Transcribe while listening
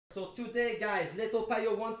So today, guys, little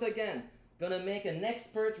Payo once again gonna make an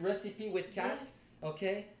expert recipe with cats,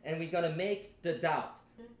 okay? And we're gonna make the doubt.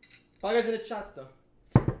 Poggers in the chat though.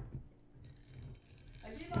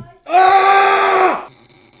 Ah!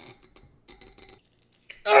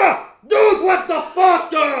 Ah! Dude, what the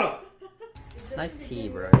fuck? Nice tea,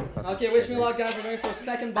 bro. Okay, wish me luck, guys. We're going for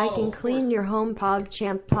second bottle. I can clean your home,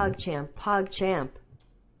 PogChamp, PogChamp, PogChamp.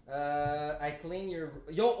 I clean your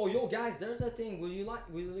yo guys. There's a thing. Will you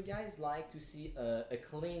guys like to see a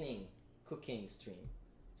cleaning cooking stream?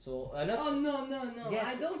 So not. Oh no. Yes.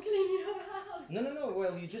 I don't clean your house. No.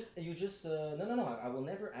 Well, you just no. I will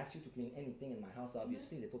never ask you to clean anything in my house.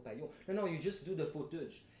 Obviously, little Payo. No. You just do the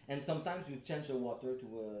footage, and sometimes you change the water to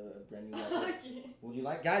a brand new water. Okay. Would you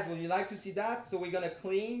like, guys? Would you like to see that? So we're gonna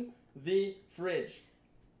clean the fridge.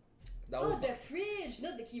 That was the fridge,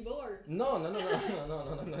 not the keyboard. No.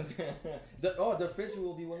 The fridge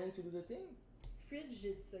will be willing to do the thing. Fridge,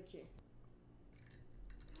 it's okay.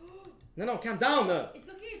 No, calm down. It's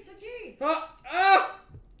okay. Oh!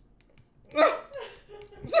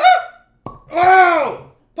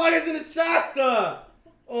 Poggers in the chat.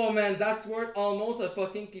 Oh man, that's worth almost a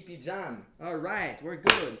fucking pee jam. Alright, we're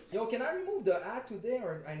good. Yo, can I remove the hat today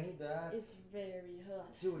or I need the hat? It's very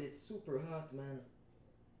hot. Dude, it's super hot, man.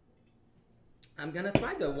 I'm gonna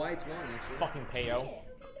try the white one actually. Fucking Payo.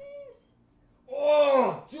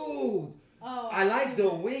 Oh, dude! Oh, I like the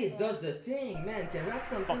way it does the thing, man. Can we have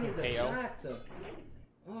something in the Payo. chat?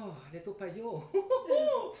 Oh, little Payo.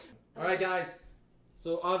 Alright, guys.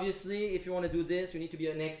 So, obviously, if you want to do this, you need to be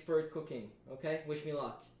an expert cooking. Okay? Wish me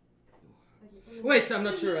luck. Okay. Wait, I'm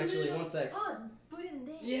not sure actually. One sec. Oh, put it in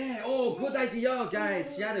there. Yeah, oh, good idea,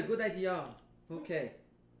 guys. She had a good idea. Okay.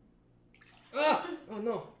 Oh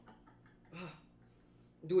no. Ah.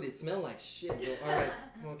 Dude, it smells like shit, though. Alright.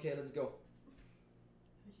 Okay, let's go.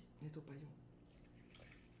 Little Payo.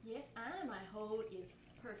 Yes, and my hole is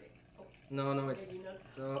perfect. Oh, No, it's. maybe not.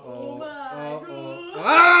 Oh my God.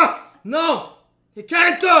 Ah! No! You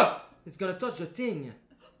can't! It's gonna touch the thing.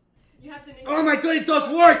 You have to mix Oh my god, it does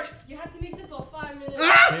work! You have to mix it for 5 minutes.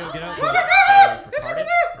 Ah! Payo, get out. Oh my god!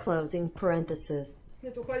 Closing parenthesis.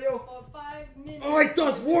 Little Payo. For 5 minutes. Oh, it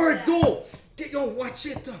does work, though! Yo, watch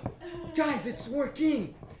it! Guys, it's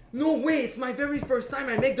working! No way, it's my very first time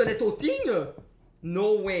I make the little thing!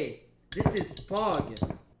 No way. This is Pog. You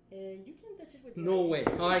can touch it with your No way.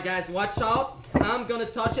 Alright, guys, watch out. I'm gonna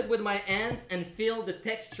touch it with my hands and feel the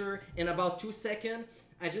texture in about 2 seconds.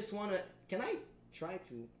 I just wanna... Can I try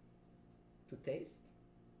to taste?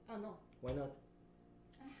 Oh no. Why not?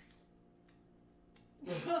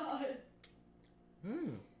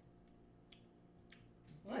 Mmm.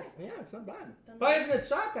 Nice. Yeah, it's not bad. But it's in the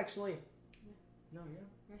chat, actually. No, yeah.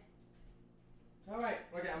 Alright,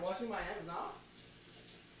 okay, I'm washing my hands now.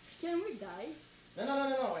 Can we die?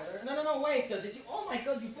 No, wait. Did you? Oh my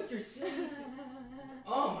god, you put your silly.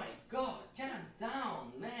 Oh my god, calm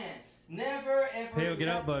down, man. Never ever. Payo, get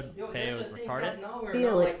out, bud. Yo, Payo's there's a thing retarded. that now we're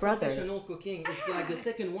Feel not it, like brother. professional cooking. It's like the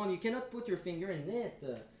second one. You cannot put your finger in it.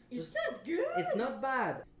 It's not good. It's not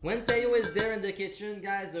bad. When Payo is there in the kitchen,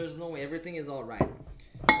 guys, there's no way. Everything is alright.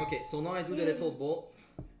 Okay, so now I do the little bowl.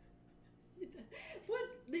 What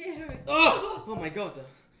the heck? Oh my god.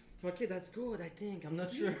 Okay, that's good, I think. I'm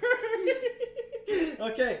not sure.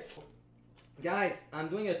 Okay. Guys, I'm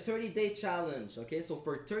doing a 30-day challenge. Okay, so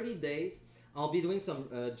for 30 days, I'll be doing some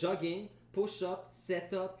jogging, push-up,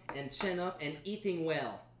 set-up, and chin-up, and eating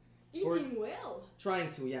well. Eating well.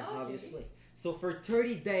 Trying to, yeah, Okay. obviously. So for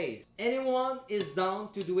 30 days, anyone is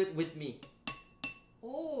down to do it with me.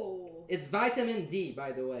 Oh. It's vitamin D,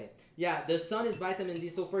 by the way. Yeah, the sun is vitamin D.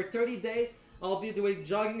 So for 30 days, I'll be doing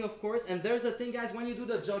jogging, of course. And there's a thing, guys, when you do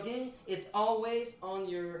the jogging, it's always on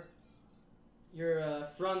your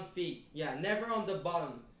front feet. Yeah, never on the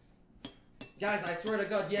bottom. Guys, I swear to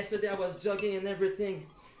God, yesterday I was jogging and everything.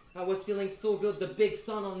 I was feeling so good, the big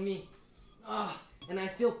sun on me. And I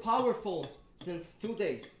feel powerful since 2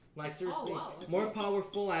 days. Like, seriously. Oh, wow, okay. More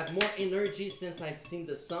powerful, I have more energy since I've seen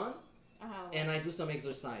the sun. And I do some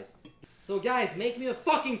exercise. So guys, make me a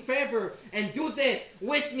fucking favor and do this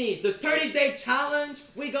with me. The 30-day challenge,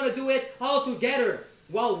 we're gonna do it all together.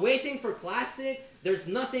 While waiting for Classic, there's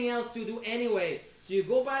nothing else to do anyways. So you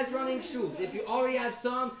go buy running shoes. If you already have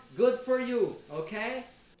some, good for you, okay?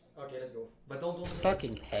 Okay, let's go. But don't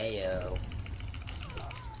Fucking Payo.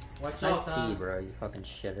 watch Nice out, tea, bro. You fucking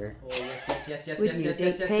shitter. Oh, yes. Would you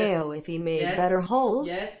date Payo if he made better holes?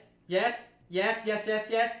 Yes.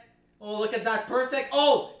 Oh, look at that, perfect.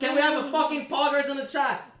 Oh, can we have a fucking poggers in the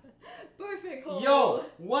chat? Perfect hole. Yo,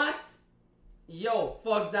 what? Yo,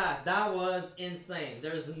 fuck that. That was insane.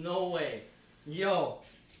 There's no way. Yo.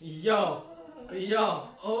 Yo,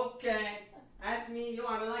 okay. Ask me, yo,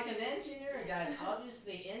 I'm like an engineer, guys.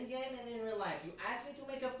 Obviously, in game and in real life. You ask me to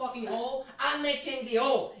make a fucking hole, I'm making the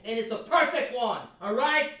hole, and it's a perfect one. All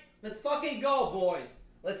right? Let's fucking go, boys.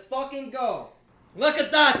 Let's fucking go. Look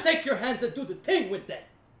at that. Take your hands and do the thing with that.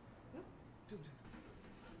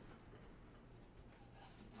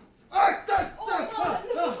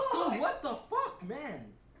 Oh, what the fuck, man?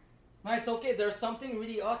 No, it's okay. There's something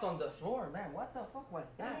really hot on the floor, man. What the fuck was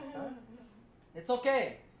that, huh? It's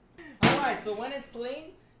okay. Alright, so when it's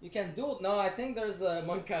clean, you can do it. No, I think there's a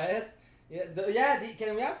Monkaes. Yeah,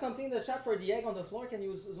 can we have something in the chat for the egg on the floor? Can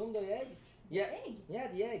you zoom the egg? Yeah. The egg? Yeah,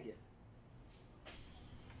 the egg.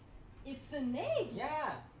 It's an egg?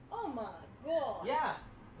 Yeah. Oh my god.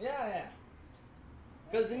 Yeah.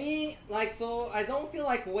 Because me, like, so I don't feel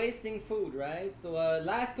like wasting food, right? So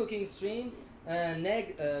last cooking stream, an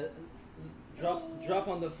egg drop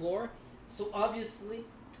on the floor. So obviously,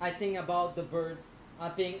 I think about the birds. I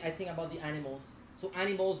think about the animals. So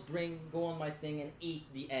animals go on my thing and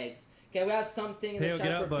eat the eggs. Can we have something in the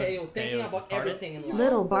chat for Payo? Thinking about everything in life.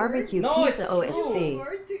 Little barbecue No, pizza it's OFC.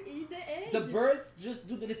 Bird to eat the egg? The birds just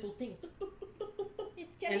do the little thing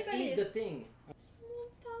It's and eat the cannibalism. thing.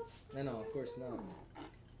 No, of course not.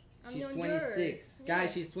 I'm She's younger. 26. Yeah.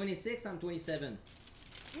 Guys, she's 26, I'm 27.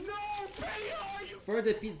 No, Payo, you For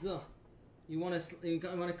the pizza, you wanna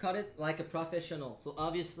cut it like a professional. So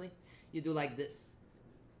obviously, you do like this.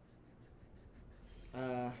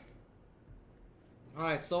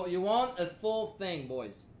 Alright, so you want a full thing,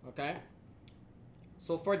 boys. Okay?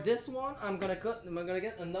 So for this one, I'm gonna get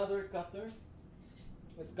another cutter.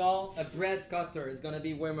 It's called a bread cutter. It's gonna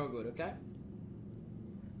be way more good, okay?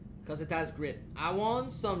 Because it has grip. I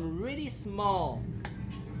want some really small.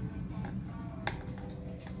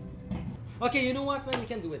 Okay, you know what, man? We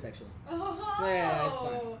can do it actually. Oh. Yeah, it's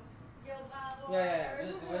fine. Yo, bravo. Yeah,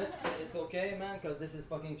 just do it. It's okay, man, because this is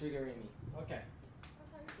fucking triggering me. Okay.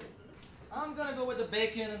 I'm gonna go with the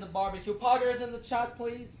bacon and the barbecue. Poggers in the chat,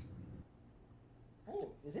 please. Oh,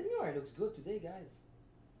 is it me or it looks good today, guys?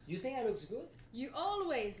 Do you think I looks good? You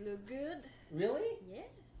always look good. Really?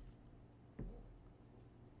 Yes.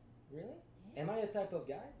 Really? Am I a type of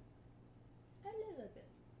guy? A little bit.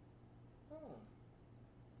 Oh.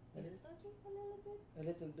 Is it talking a little bit? A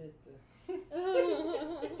little bit.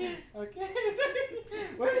 Oh. Okay.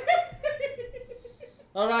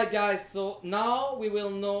 Alright, guys, so now we will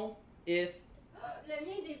know if. Le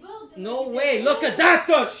mien déborde. No way! Look at that,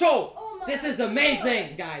 the show! Oh my This is God.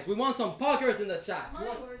 amazing, guys. We want some poggers in the chat. Mine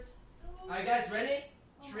were so. Are you guys ready?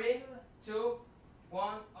 Oh my 3, God. 2,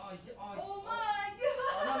 1. Oh, yeah, Oh my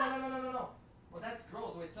Oh, god. no. Oh, that's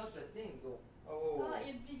gross. We touched the thing, though. Oh, Oh.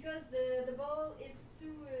 it's because the ball is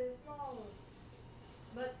too small.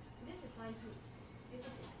 But this is fine too. It's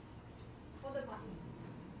okay. For the party.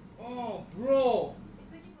 Oh, bro.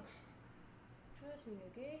 It's okay for. Trust me,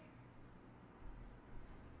 okay?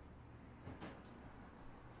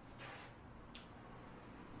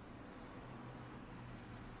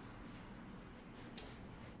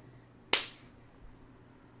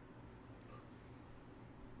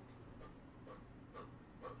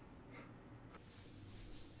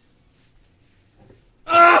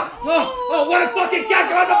 Oh, what a fucking catch!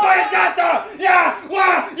 Come on, the fire chapter! Yeah!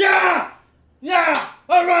 Wow! Yeah!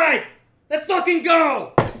 Alright! Let's fucking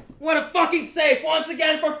go! What a fucking save once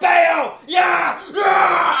again for Payo! Yeah!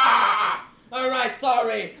 Alright,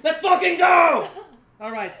 sorry. Let's fucking go!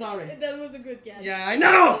 Alright, sorry. That was a good catch. Yeah, I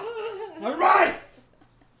know! Alright!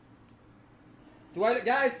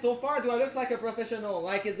 Guys, so far, do I look like a professional?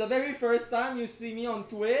 Like, it's the very first time you see me on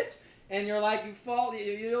Twitch, and you're like, you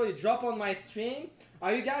drop on my stream.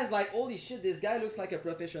 Are you guys like, holy shit, this guy looks like a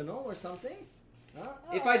professional or something? Huh?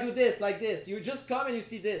 Oh. If I do this, like this, you just come and you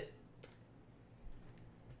see this.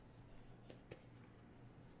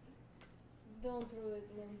 Don't throw it,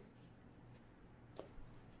 man.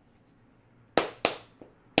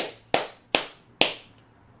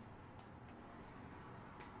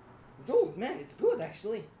 Dude, man, it's good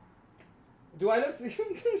actually. Do I look? Oh,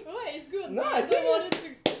 it's good. No, but I I think don't want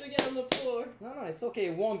it to get on the floor. No, it's okay.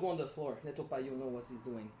 It won't go on the floor. Little Payo know what he's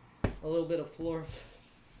doing. A little bit of floor.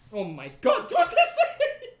 Oh my god, what is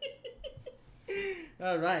it?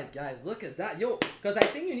 Alright, guys, look at that. Yo, because I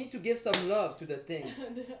think you need to give some love to the thing.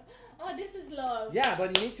 Oh, this is love. Yeah,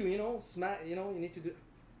 but you need to, smack, you need to do.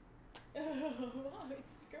 Wow,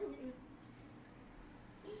 it's cool.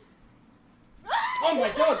 Oh my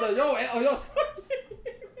god, yo,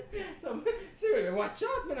 seriously, watch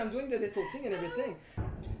out, man. I'm doing the little thing and everything.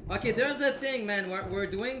 Okay, there's a thing, man, we're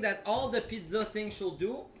doing that all the pizza thing should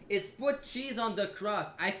do. It's put cheese on the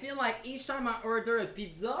crust. I feel like each time I order a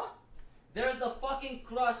pizza, there's the fucking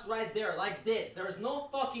crust right there, like this. There's no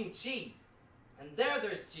fucking cheese. And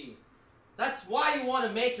there's cheese. That's why you want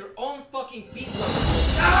to make your own fucking pizza.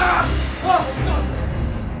 Ah! Oh, God.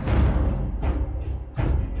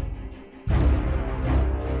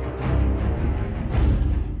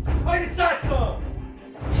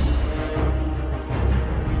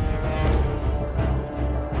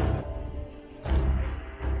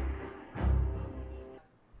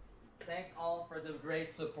 Thanks all for the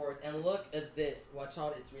great support. And look at this. Watch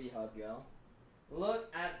out, it's really hot, girl.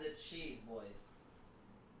 Look at the cheese, boys.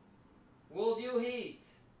 Will you eat?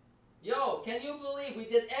 Yo, can you believe we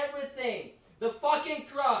did everything? The fucking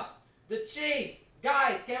crust, the cheese.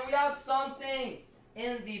 Guys, can we have something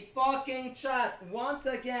in the fucking chat once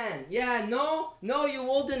again? Yeah, no, you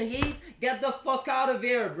wouldn't eat. Get the fuck out of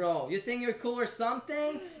here, bro. You think you're cool or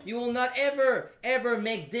something? You will not ever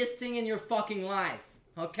make this thing in your fucking life.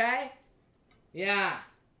 Okay? Yeah.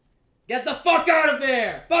 Get the fuck out of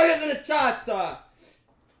here! Fuckers in the chat!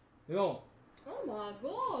 Yo. Oh my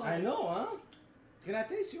god. I know, huh? Can I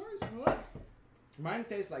taste yours? What? Mine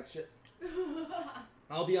tastes like shit.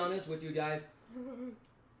 I'll be honest with you guys.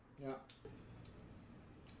 Yeah.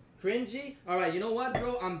 Cringy? Alright, you know what,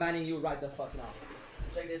 bro? I'm banning you right the fuck now.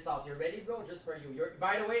 Check this out. You ready, bro? Just for you.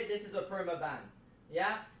 By the way, this is a perma ban.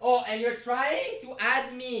 Yeah? Oh, and you're trying to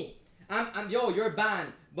add me. Yo, you're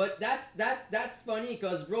banned. But that's funny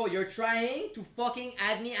because, bro, you're trying to fucking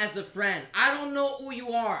add me as a friend. I don't know who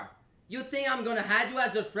you are. You think I'm gonna add you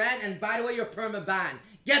as a friend, and by the way, you're perma banned.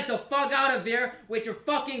 Get the fuck out of here with your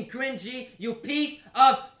fucking cringy, you piece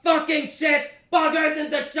of fucking shit. Buggers in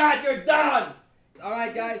the chat, you're done.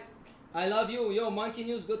 Alright, guys. I love you. Yo, Monkey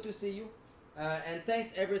News, good to see you. And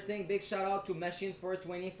thanks everything. Big shout out to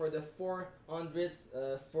Machine420 for the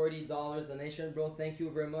 $440 donation, bro. Thank you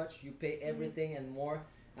very much. You pay everything and more.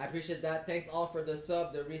 I appreciate that. Thanks all for the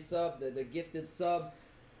sub, the resub, the gifted sub,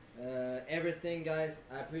 everything, guys.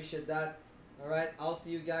 I appreciate that. All right, I'll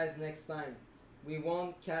see you guys next time. We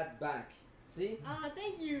want Cat back. See?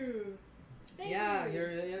 Thank you. Thank you. You're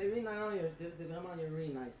really nice. You're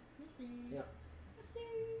really nice. Merci. Yeah. Merci.